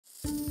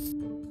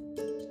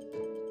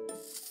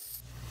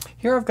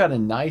Here I've got a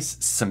nice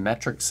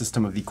symmetric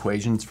system of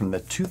equations from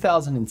the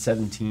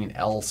 2017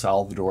 El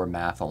Salvador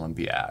Math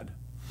Olympiad.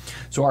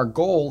 So our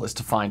goal is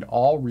to find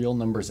all real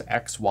numbers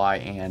x, y,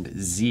 and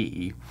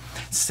z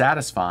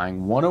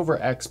satisfying 1 over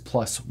x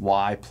plus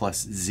y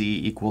plus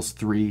z equals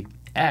 3,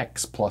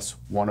 x plus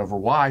 1 over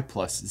y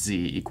plus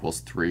z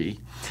equals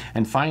 3,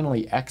 and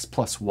finally x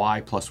plus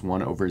y plus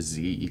 1 over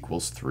z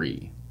equals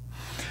 3.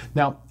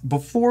 Now,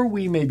 before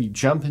we maybe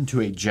jump into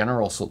a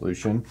general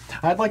solution,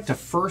 I'd like to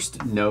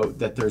first note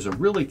that there's a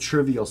really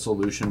trivial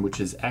solution, which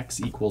is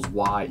x equals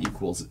y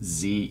equals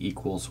z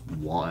equals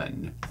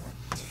 1.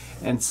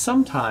 And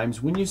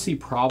sometimes when you see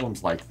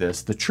problems like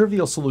this, the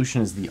trivial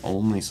solution is the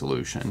only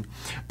solution.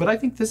 But I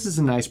think this is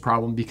a nice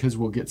problem because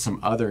we'll get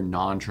some other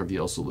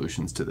non-trivial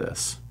solutions to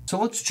this. So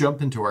let's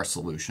jump into our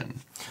solution.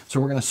 So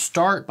we're going to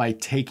start by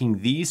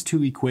taking these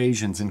two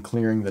equations and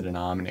clearing the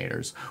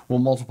denominators. We'll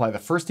multiply the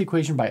first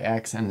equation by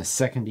x and the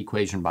second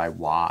equation by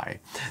y.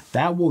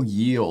 That will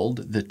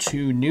yield the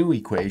two new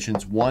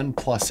equations, 1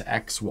 plus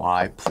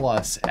xy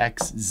plus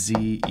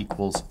xz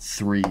equals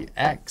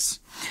 3x.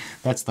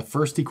 That's the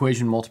first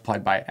equation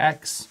multiplied by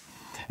x.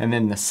 And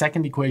then the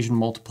second equation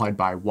multiplied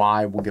by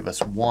y will give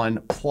us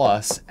 1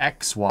 plus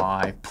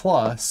xy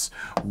plus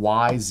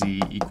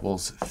yz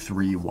equals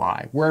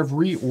 3y, where I've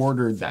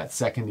reordered that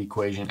second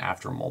equation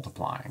after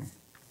multiplying.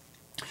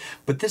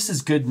 But this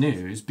is good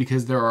news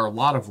because there are a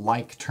lot of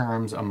like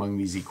terms among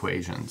these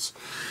equations,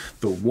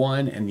 the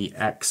 1 and the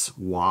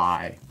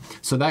xy.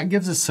 So that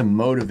gives us some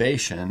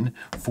motivation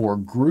for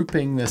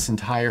grouping this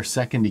entire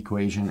second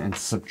equation and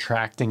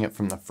subtracting it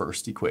from the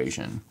first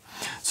equation.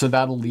 So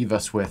that'll leave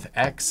us with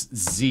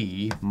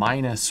xz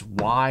minus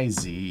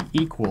yz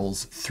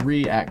equals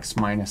 3x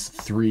minus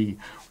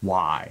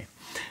 3y.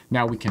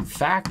 Now we can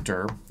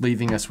factor,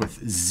 leaving us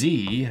with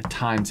z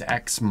times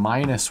x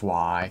minus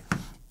y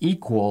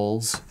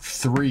equals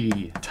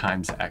 3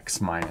 times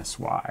x minus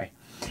y.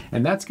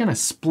 And that's going to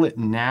split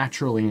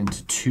naturally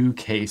into two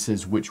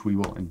cases, which we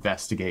will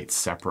investigate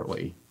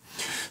separately.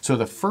 So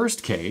the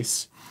first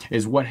case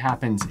is what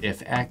happens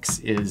if x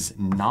is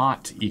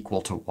not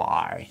equal to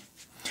y.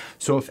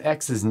 So if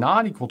x is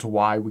not equal to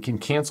y, we can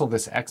cancel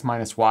this x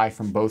minus y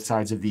from both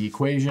sides of the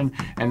equation,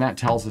 and that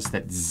tells us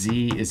that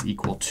z is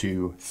equal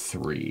to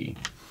 3.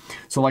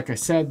 So like I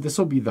said, this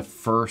will be the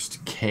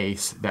first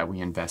case that we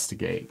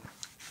investigate.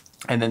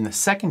 And then the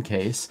second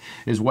case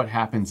is what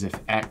happens if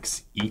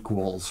x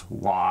equals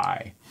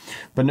y.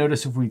 But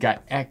notice if we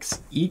got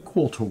x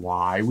equal to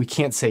y, we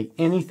can't say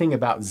anything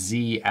about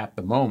z at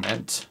the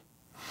moment.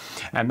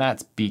 And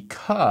that's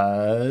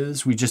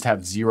because we just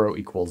have 0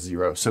 equals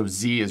 0. So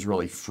z is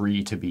really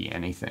free to be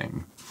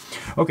anything.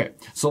 Okay,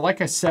 so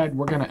like I said,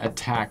 we're going to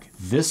attack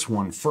this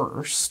one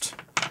first.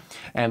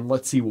 And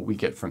let's see what we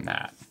get from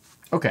that.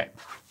 Okay.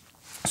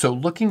 So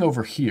looking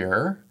over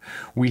here,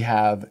 we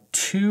have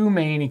two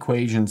main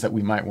equations that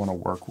we might want to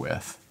work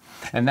with.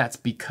 And that's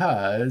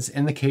because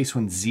in the case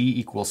when z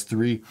equals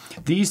 3,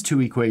 these two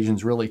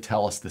equations really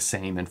tell us the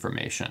same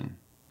information.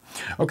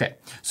 Okay,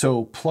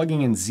 so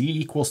plugging in z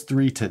equals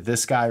 3 to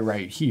this guy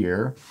right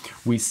here,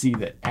 we see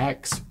that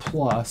x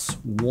plus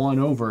 1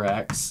 over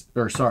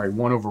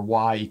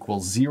y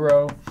equals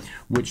 0,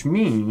 which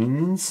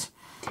means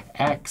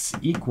x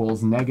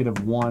equals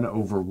negative 1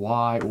 over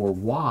y, or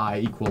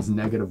y equals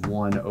negative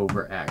 1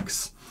 over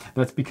x.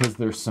 That's because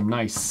there's some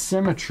nice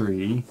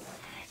symmetry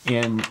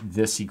in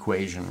this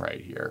equation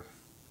right here.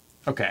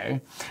 Okay,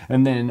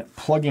 and then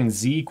plugging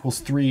z equals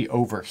 3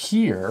 over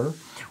here,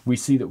 we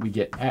see that we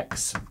get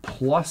x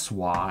plus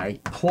y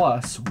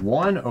plus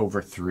 1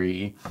 over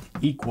 3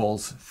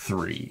 equals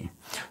 3.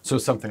 So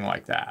something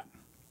like that.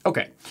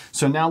 Okay,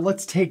 so now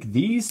let's take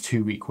these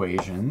two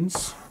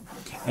equations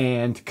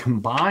and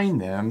combine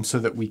them so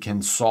that we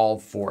can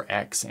solve for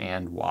x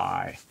and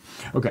y.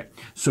 Okay,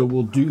 so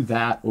we'll do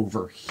that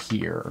over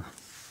here.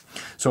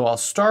 So I'll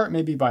start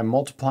maybe by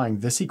multiplying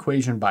this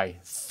equation by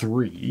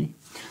 3.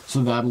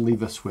 So that'll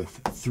leave us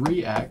with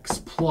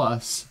 3x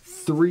plus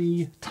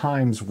 3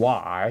 times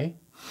y.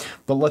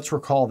 But let's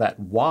recall that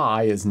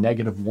y is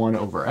negative 1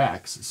 over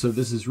x. So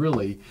this is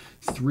really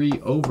 3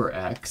 over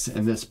x,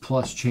 and this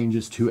plus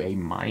changes to a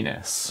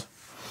minus.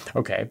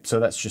 Okay, so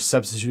that's just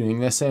substituting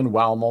this in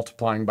while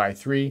multiplying by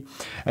 3,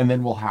 and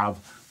then we'll have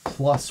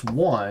plus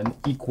 1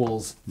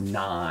 equals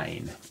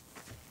 9.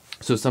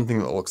 So something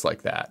that looks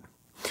like that.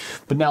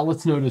 But now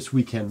let's notice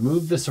we can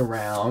move this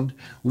around,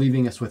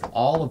 leaving us with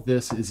all of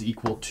this is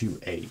equal to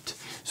 8.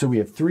 So we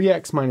have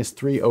 3x minus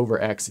 3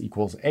 over x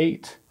equals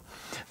 8.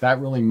 That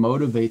really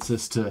motivates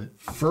us to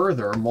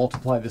further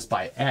multiply this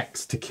by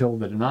x to kill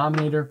the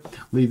denominator,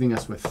 leaving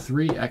us with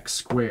 3x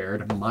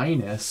squared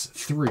minus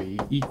 3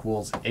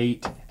 equals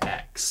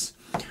 8x,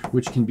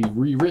 which can be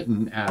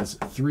rewritten as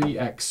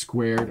 3x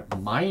squared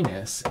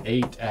minus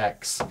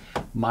 8x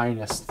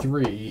minus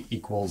 3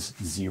 equals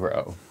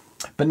 0.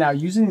 But now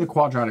using the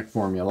quadratic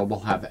formula,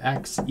 we'll have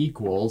x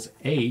equals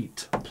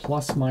 8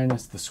 plus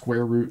minus the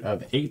square root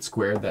of 8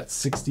 squared, that's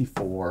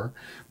 64,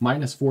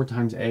 minus 4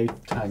 times a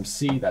times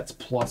c, that's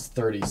plus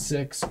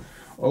 36,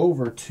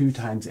 over 2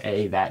 times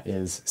a, that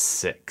is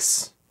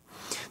 6.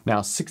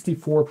 Now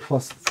 64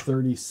 plus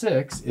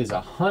 36 is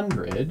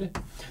 100.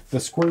 The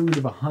square root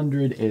of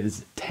 100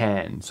 is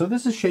 10. So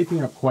this is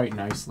shaping up quite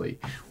nicely.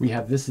 We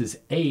have this is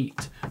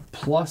 8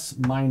 plus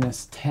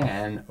minus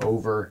 10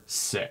 over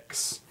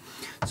 6.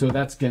 So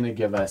that's going to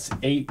give us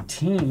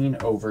 18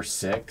 over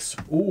 6,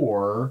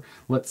 or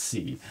let's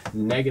see,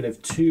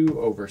 negative 2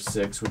 over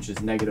 6, which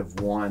is negative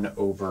 1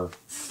 over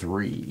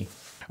 3.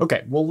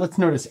 Okay, well, let's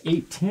notice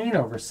 18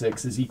 over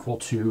 6 is equal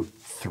to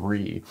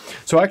 3.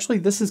 So actually,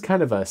 this is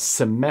kind of a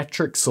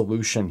symmetric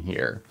solution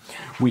here.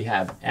 We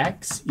have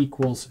x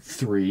equals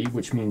 3,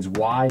 which means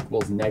y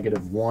equals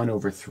negative 1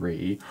 over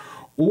 3.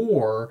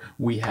 Or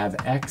we have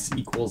x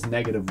equals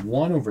negative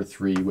 1 over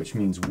 3, which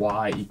means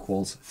y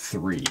equals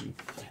 3.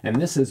 And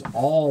this is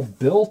all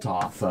built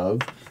off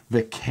of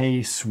the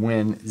case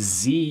when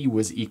z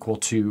was equal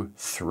to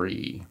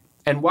 3.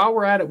 And while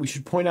we're at it, we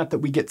should point out that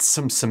we get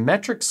some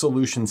symmetric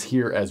solutions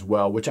here as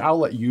well, which I'll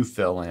let you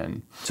fill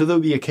in. So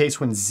there'll be a case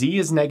when z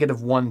is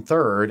negative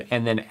 1/3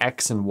 and then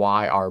x and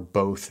y are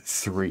both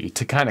 3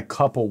 to kind of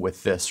couple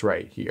with this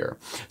right here.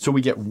 So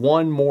we get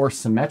one more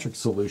symmetric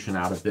solution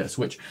out of this,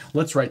 which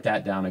let's write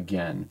that down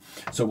again.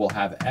 So we'll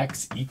have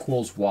x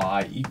equals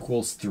y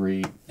equals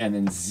 3 and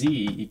then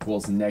z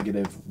equals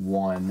negative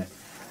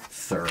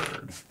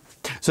 1/3.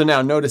 So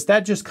now notice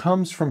that just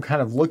comes from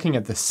kind of looking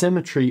at the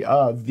symmetry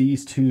of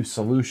these two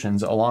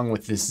solutions along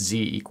with this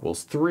z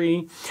equals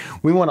 3.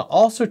 We want to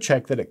also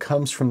check that it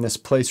comes from this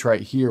place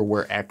right here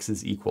where x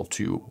is equal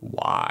to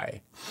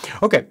y.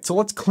 Okay, so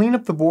let's clean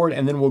up the board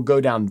and then we'll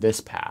go down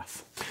this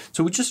path.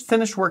 So we just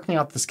finished working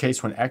out this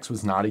case when x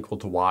was not equal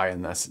to y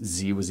and thus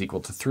z was equal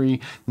to 3.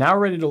 Now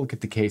we're ready to look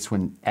at the case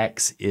when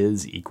x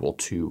is equal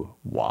to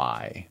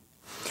y.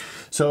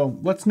 So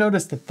let's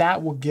notice that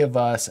that will give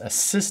us a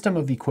system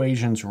of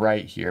equations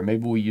right here.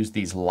 Maybe we'll use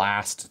these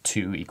last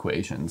two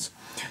equations.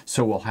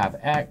 So we'll have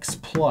x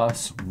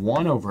plus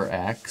 1 over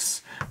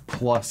x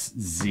plus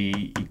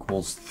z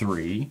equals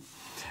 3.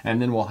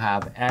 And then we'll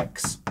have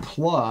x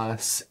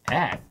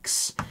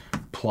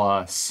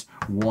plus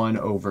 1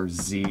 over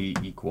z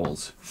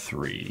equals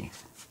 3.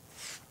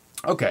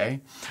 Okay,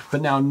 but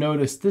now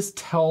notice this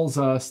tells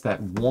us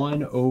that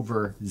 1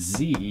 over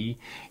z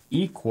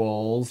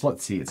equals,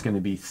 let's see, it's going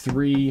to be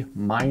 3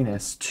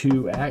 minus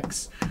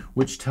 2x,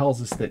 which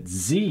tells us that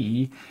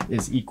z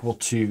is equal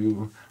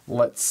to,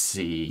 let's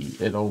see,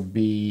 it'll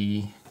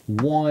be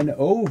 1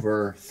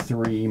 over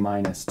 3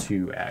 minus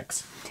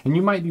 2x. And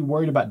you might be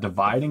worried about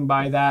dividing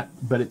by that,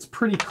 but it's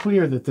pretty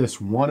clear that this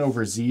 1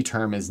 over z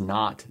term is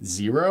not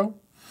 0.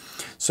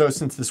 So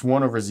since this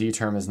 1 over z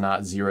term is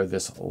not 0,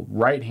 this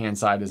right-hand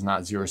side is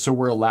not 0, so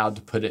we're allowed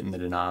to put it in the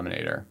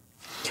denominator.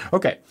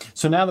 Okay,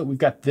 so now that we've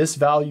got this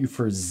value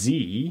for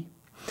z,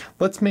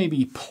 let's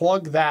maybe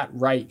plug that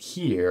right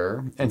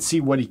here and see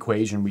what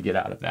equation we get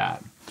out of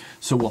that.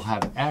 So we'll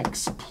have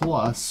x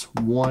plus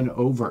 1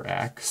 over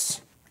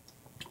x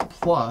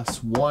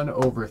plus 1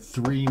 over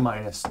 3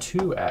 minus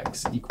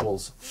 2x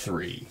equals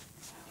 3.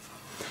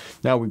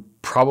 Now we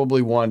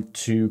probably want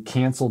to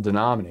cancel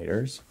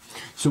denominators.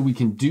 So we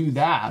can do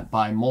that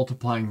by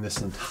multiplying this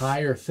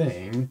entire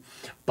thing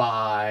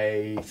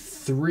by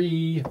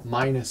 3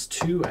 minus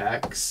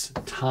 2x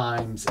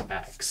times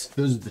x.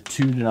 Those are the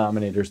two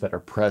denominators that are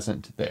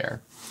present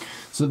there.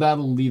 So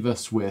that'll leave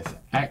us with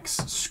x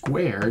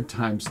squared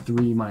times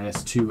 3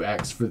 minus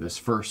 2x for this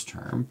first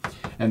term,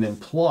 and then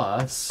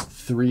plus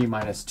 3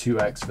 minus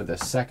 2x for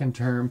this second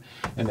term,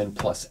 and then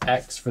plus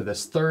x for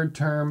this third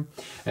term,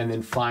 and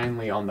then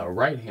finally on the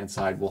right-hand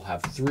side we'll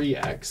have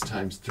 3x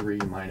times 3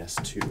 minus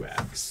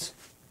 2x.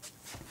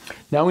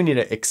 Now we need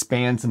to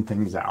expand some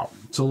things out.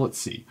 So let's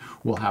see,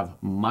 we'll have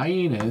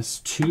minus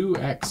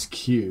 2x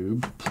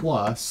cubed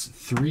plus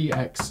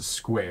 3x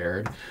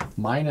squared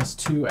minus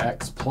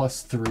 2x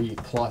plus 3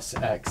 plus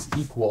x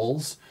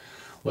equals,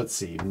 let's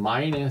see,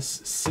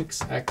 minus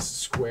 6x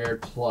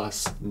squared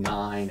plus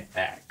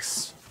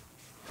 9x.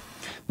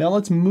 Now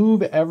let's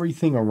move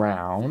everything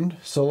around.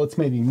 So let's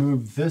maybe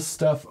move this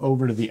stuff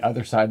over to the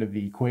other side of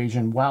the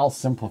equation while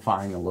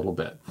simplifying a little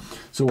bit.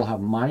 So we'll have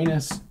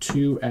minus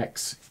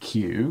 2x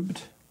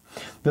cubed.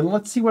 Then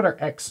let's see what our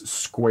x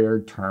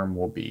squared term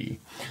will be.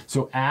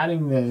 So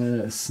adding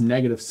this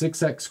negative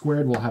 6x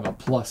squared, we'll have a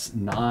plus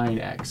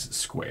 9x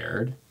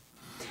squared.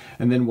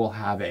 And then we'll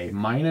have a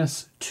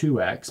minus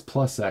 2x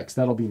plus x,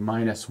 that'll be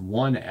minus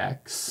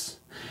 1x.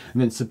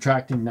 And then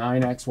subtracting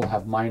 9x, we'll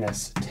have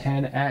minus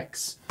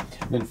 10x.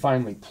 And then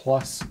finally,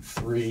 plus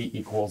 3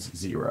 equals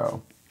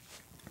 0.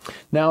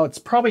 Now, it's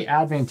probably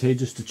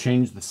advantageous to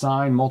change the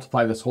sign,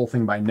 multiply this whole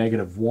thing by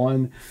negative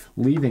 1,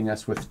 leaving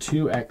us with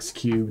 2x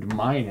cubed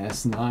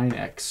minus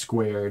 9x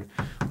squared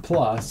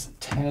plus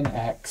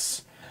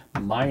 10x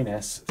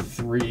minus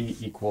 3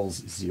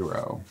 equals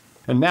 0.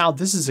 And now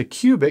this is a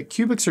cubic.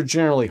 Cubics are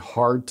generally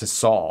hard to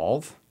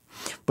solve,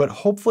 but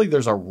hopefully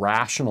there's a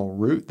rational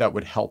root that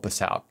would help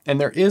us out.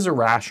 And there is a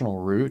rational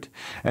root,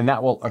 and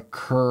that will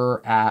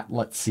occur at,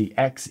 let's see,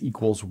 x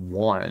equals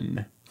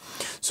 1.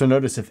 So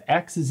notice if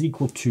x is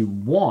equal to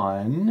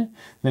 1,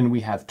 then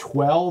we have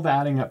 12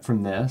 adding up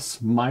from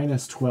this,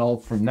 minus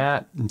 12 from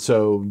that, and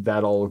so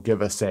that'll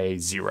give us a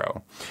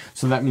 0.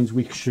 So that means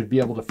we should be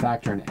able to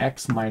factor an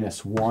x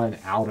minus 1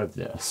 out of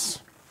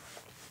this.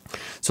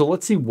 So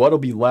let's see what'll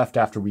be left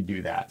after we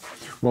do that.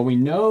 Well, we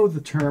know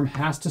the term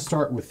has to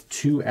start with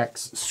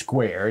 2x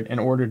squared in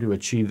order to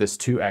achieve this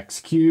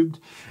 2x cubed,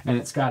 and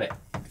it's got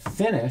to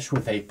finish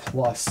with a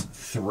plus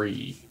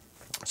 3.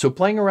 So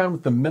playing around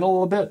with the middle a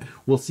little bit,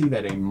 we'll see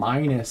that a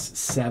minus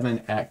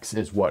 7x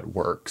is what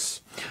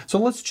works. So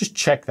let's just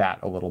check that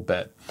a little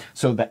bit.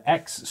 So the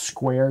x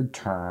squared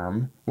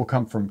term will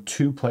come from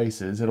two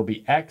places. It'll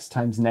be x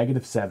times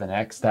negative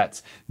 7x,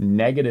 that's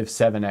negative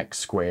 7x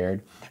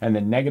squared, and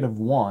then negative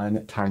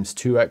 1 times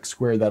 2x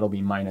squared, that'll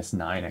be minus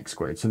 9x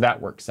squared. So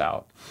that works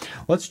out.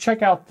 Let's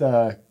check out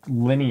the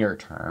linear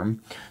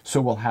term.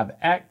 So we'll have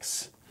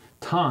x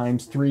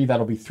times 3,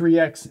 that'll be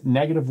 3x,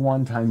 negative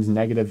 1 times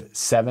negative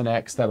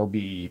 7x, that'll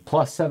be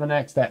plus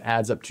 7x, that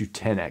adds up to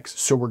 10x.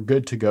 So we're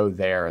good to go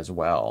there as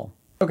well.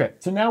 Okay,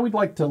 so now we'd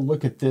like to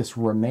look at this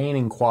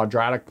remaining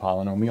quadratic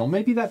polynomial.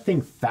 Maybe that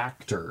thing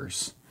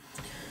factors.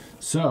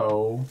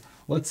 So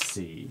let's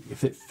see,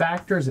 if it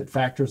factors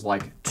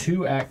like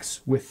 2x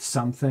with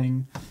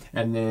something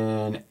and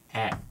then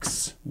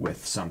x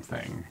with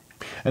something.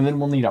 And then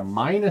we'll need a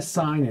minus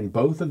sign in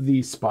both of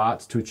these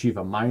spots to achieve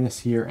a minus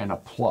here and a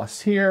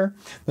plus here.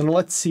 Then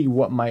let's see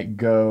what might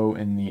go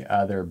in the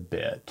other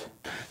bit.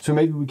 So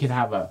maybe we could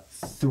have a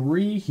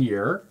 3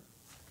 here.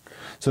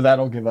 So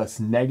that'll give us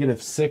negative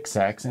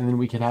 6x, and then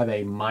we could have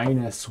a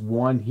minus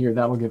 1 here.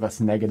 That'll give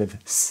us negative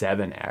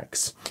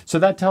 7x. So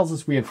that tells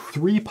us we have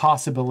 3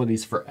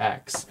 possibilities for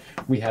x.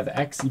 We have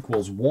x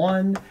equals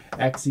 1,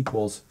 x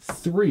equals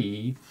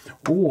 3,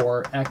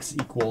 or x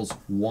equals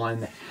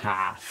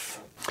 1/2.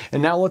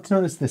 And now let's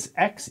notice this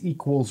x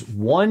equals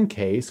 1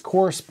 case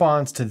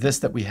corresponds to this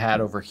that we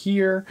had over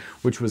here,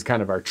 which was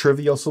kind of our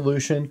trivial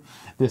solution.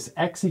 This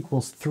x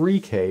equals 3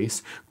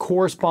 case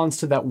corresponds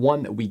to that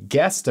one that we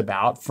guessed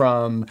about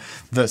from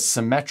the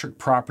symmetric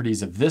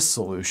properties of this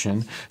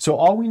solution. So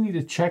all we need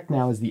to check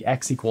now is the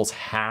x equals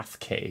 1/2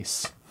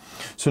 case.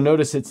 So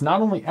notice it's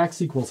not only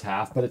x equals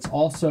 1/2, but it's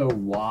also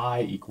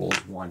y equals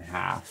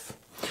 1/2.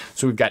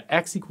 So we've got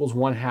x equals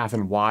 1/2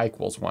 and y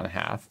equals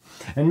 1/2.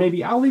 And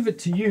maybe I'll leave it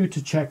to you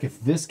to check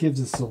if this gives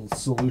us a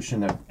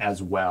solution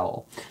as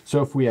well.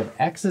 So if we have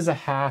x is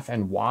 1/2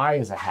 and y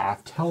is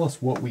 1/2, tell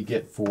us what we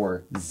get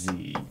for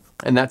z.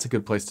 And that's a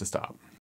good place to stop.